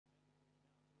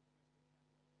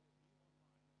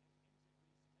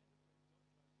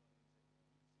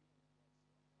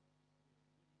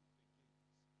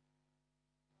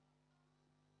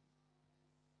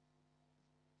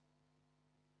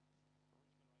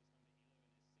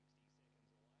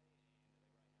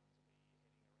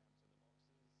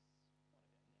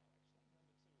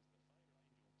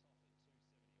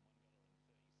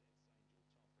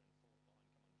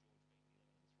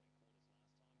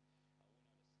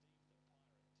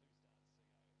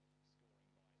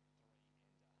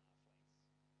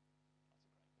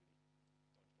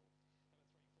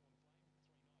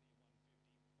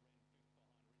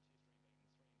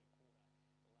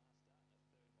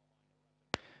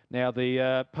Now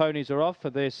the ponies are off for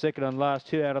their second and last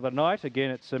hit out of the night.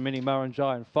 Again, it's Mini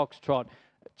Murrinjai and Foxtrot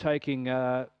taking,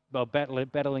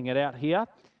 battling it out here.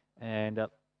 And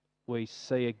we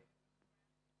see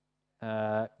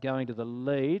going to the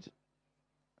lead.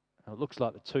 It looks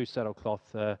like the two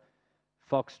saddlecloth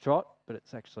Foxtrot, but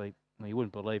it's actually, well, you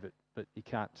wouldn't believe it, but you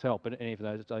can't tell. But any of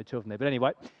those, there's only two of them there. But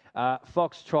anyway,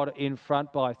 Foxtrot in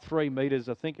front by 3 metres.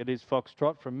 I think it is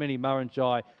Foxtrot from Mini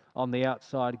Murrinjai on the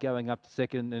outside going up to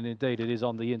second. And indeed, it is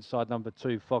on the inside, number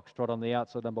 2, Foxtrot on the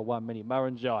outside, number 1, Mini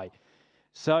Murrinjai.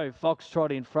 So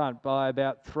Foxtrot in front by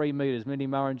about 3 metres. Mini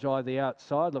Murrinjai the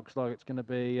outside. Looks like it's going to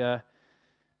be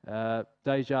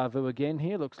deja vu again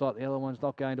here. Looks like the other one's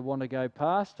not going to want to go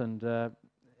past. And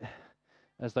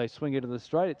as they swing into the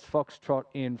straight, it's Foxtrot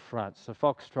in front. So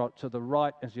Foxtrot to the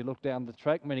right as you look down the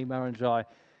track. Mini Murrinjai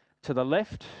to the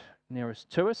left, nearest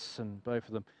to us. And both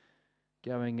of them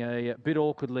going a bit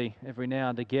awkwardly every now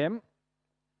and again.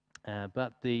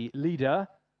 But the leader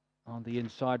on the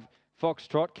inside,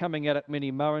 Foxtrot, coming at it,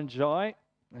 Mini Murrinjai.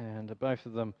 And both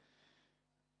of them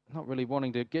not really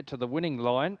wanting to get to the winning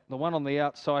line. The one on the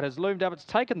outside has loomed up. It's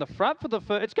taken the front for the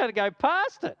first. It's going to go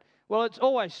past it. Well, it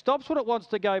always stops when it wants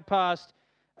to go past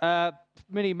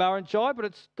Mini Murrinjai, but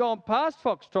it's gone past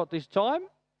Foxtrot this time.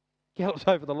 Gallops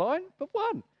over the line, but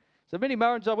won. So Mini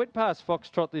Murrinjai went past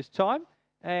Foxtrot this time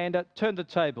and turned the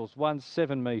tables, won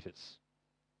 7 metres.